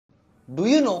Do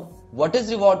you know what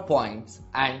is reward points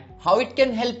and how it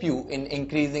can help you in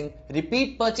increasing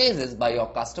repeat purchases by your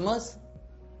customers?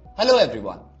 Hello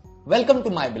everyone, welcome to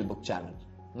myBillBook channel.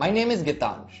 My name is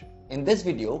Geetansh. In this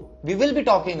video, we will be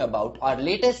talking about our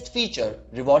latest feature,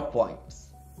 reward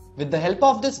points. With the help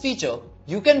of this feature,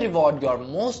 you can reward your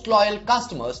most loyal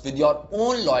customers with your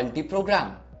own loyalty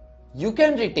program. You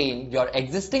can retain your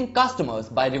existing customers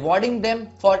by rewarding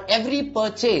them for every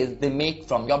purchase they make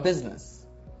from your business.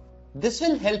 This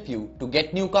will help you to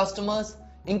get new customers,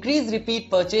 increase repeat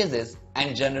purchases,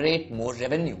 and generate more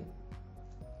revenue.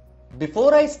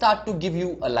 Before I start to give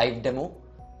you a live demo,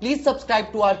 please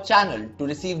subscribe to our channel to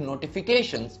receive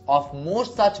notifications of more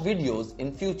such videos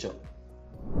in future.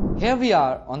 Here we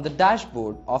are on the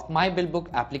dashboard of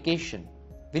myBillBook application.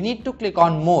 We need to click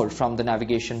on More from the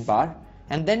navigation bar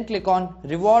and then click on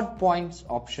Reward Points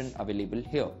option available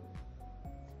here.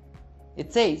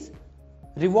 It says,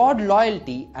 reward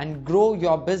loyalty and grow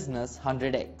your business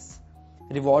 100x.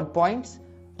 Reward points.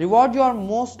 Reward your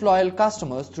most loyal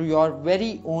customers through your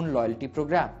very own loyalty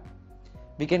program.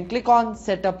 We can click on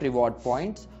Set up reward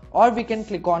points, or we can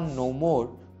click on Know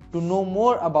More to know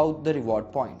more about the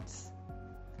reward points.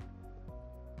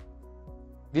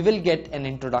 We will get an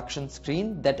introduction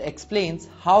screen that explains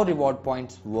how reward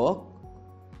points work.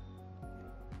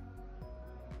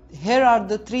 Here are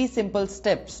the 3 simple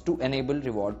steps to enable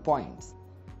reward points.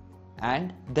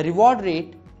 And the reward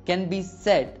rate can be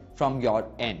set from your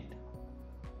end.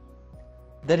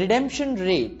 The redemption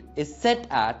rate is set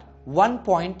at 1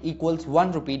 point equals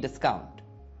 1 rupee discount.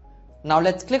 Now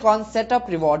let's click on Set up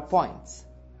reward points.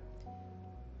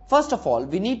 First of all,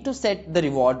 we need to set the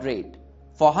reward rate.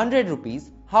 For 100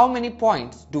 rupees, how many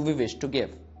points do we wish to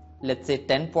give? Let's say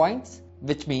 10 points,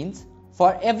 which means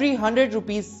for every 100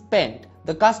 rupees spent,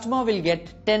 the customer will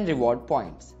get 10 reward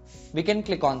points. We can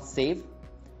click on Save.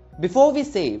 Before we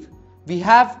save, we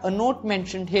have a note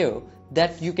mentioned here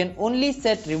that you can only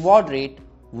set reward rate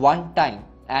one time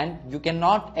and you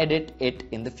cannot edit it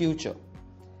in the future.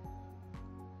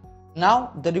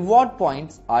 Now the reward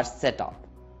points are set up.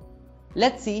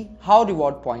 Let's see how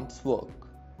reward points work.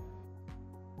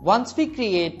 Once we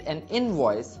create an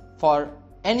invoice for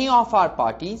any of our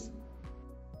parties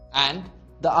and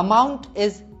the amount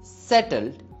is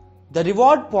settled, the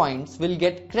reward points will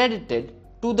get credited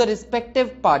to the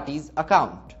respective party's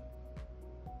account.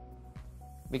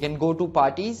 We can go to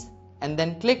Parties and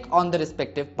then click on the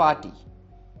respective party.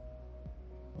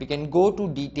 We can go to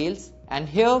Details and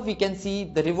here we can see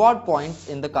the reward points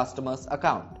in the customer's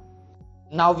account.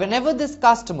 Now whenever this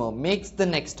customer makes the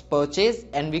next purchase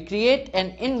and we create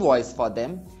an invoice for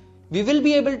them, we will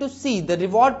be able to see the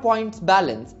reward points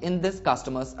balance in this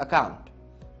customer's account.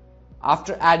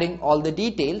 After adding all the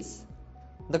details,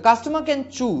 the customer can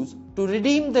choose to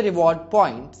redeem the reward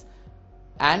points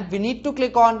and we need to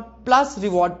click on plus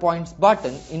reward points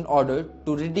button in order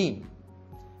to redeem.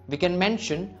 We can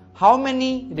mention how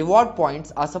many reward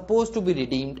points are supposed to be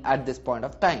redeemed at this point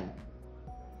of time.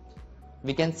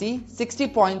 We can see 60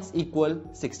 points equal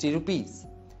 60 rupees.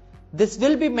 This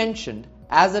will be mentioned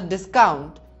as a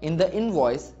discount in the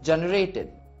invoice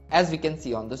generated, as we can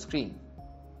see on the screen.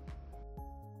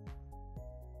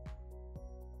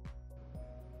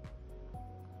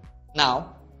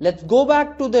 Now, let's go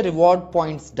back to the reward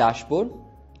points dashboard.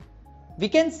 We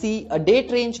can see a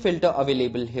date range filter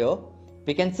available here.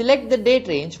 We can select the date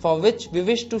range for which we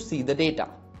wish to see the data.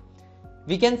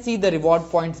 We can see the reward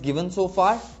points given so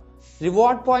far,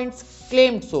 reward points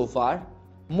claimed so far,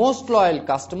 most loyal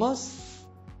customers,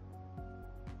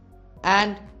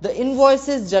 and the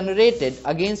invoices generated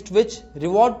against which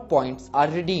reward points are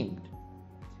redeemed.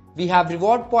 We have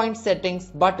reward point settings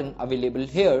button available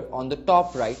here on the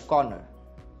top right corner.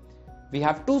 We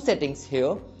have 2 settings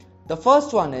here. The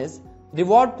first one is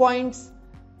reward points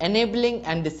enabling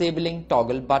and disabling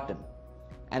toggle button.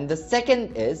 And the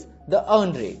second is the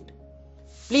earn rate.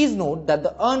 Please note that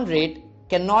the earn rate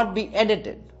cannot be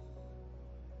edited.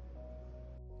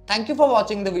 Thank you for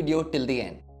watching the video till the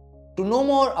end. To know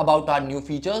more about our new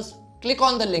features, click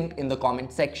on the link in the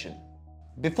comment section.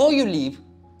 Before you leave,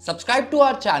 subscribe to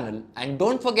our channel and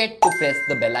don't forget to press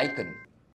the bell icon.